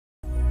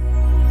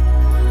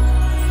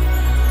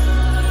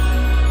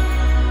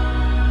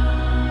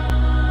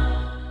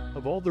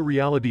all the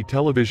reality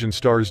television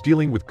stars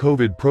dealing with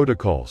COVID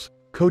protocols,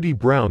 Kody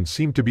Brown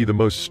seemed to be the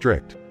most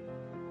strict.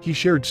 He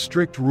shared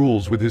strict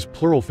rules with his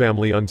plural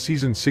family on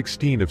season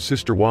 16 of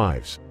Sister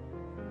Wives.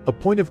 A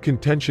point of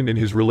contention in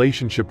his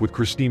relationship with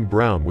Christine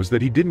Brown was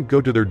that he didn't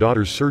go to their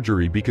daughter's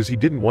surgery because he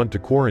didn't want to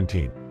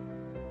quarantine.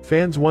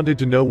 Fans wanted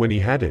to know when he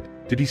had it.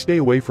 Did he stay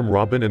away from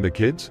Robin and the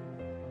kids?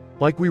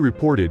 Like we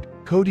reported,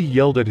 Kody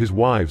yelled at his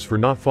wives for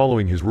not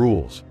following his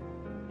rules.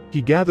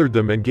 He gathered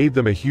them and gave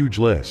them a huge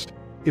list.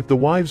 If the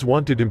wives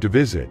wanted him to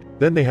visit,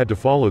 then they had to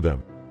follow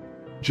them.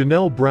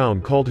 Janelle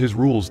Brown called his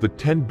rules the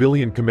 10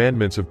 billion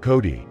commandments of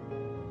Kody.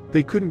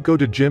 They couldn't go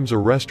to gyms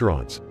or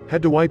restaurants,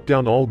 had to wipe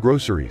down all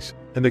groceries,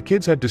 and the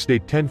kids had to stay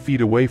 10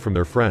 feet away from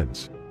their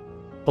friends.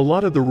 A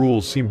lot of the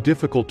rules seemed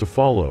difficult to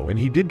follow, and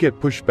he did get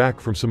pushback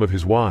from some of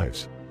his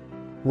wives.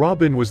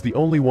 Robin was the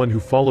only one who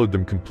followed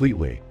them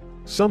completely.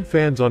 Some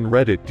fans on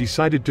Reddit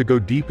decided to go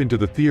deep into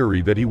the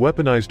theory that he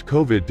weaponized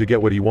COVID to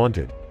get what he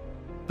wanted.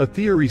 A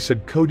theory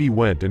said Kody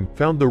went and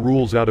found the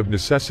rules out of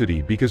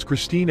necessity because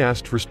Christine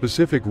asked for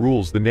specific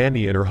rules the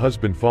nanny and her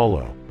husband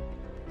follow.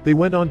 They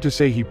went on to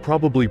say he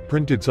probably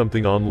printed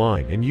something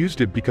online and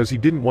used it because he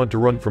didn't want to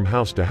run from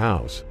house to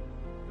house.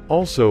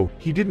 Also,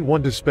 he didn't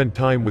want to spend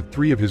time with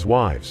 3 of his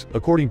wives,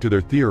 according to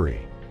their theory.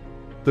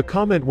 The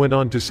comment went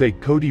on to say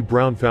Kody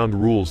Brown found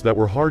rules that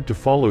were hard to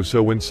follow,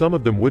 so when some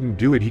of them wouldn't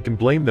do it, he can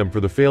blame them for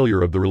the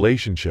failure of the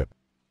relationship.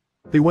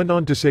 They went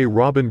on to say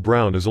Robin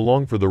Brown is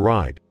along for the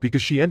ride,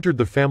 because she entered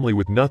the family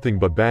with nothing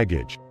but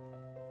baggage.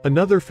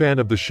 Another fan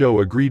of the show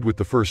agreed with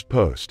the first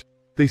post.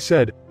 They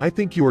said, "I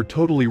think you are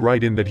totally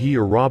right in that he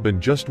or Robin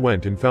just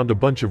went and found a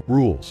bunch of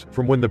rules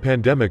from when the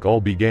pandemic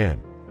all began.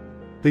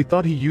 They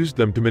thought he used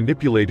them to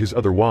manipulate his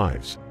other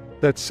wives."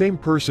 That same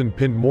person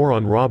pinned more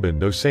on Robin,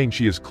 though, saying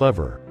she is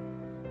clever.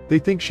 They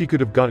think she could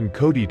have gotten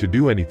Kody to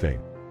do anything.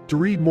 To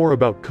read more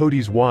about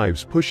Kody's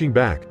wives pushing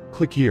back,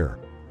 click here.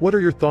 What are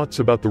your thoughts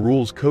about the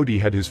rules Kody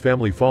had his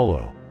family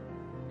follow?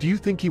 Do you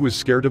think he was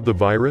scared of the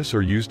virus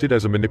or used it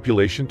as a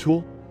manipulation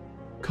tool?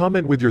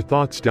 Comment with your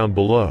thoughts down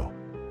below.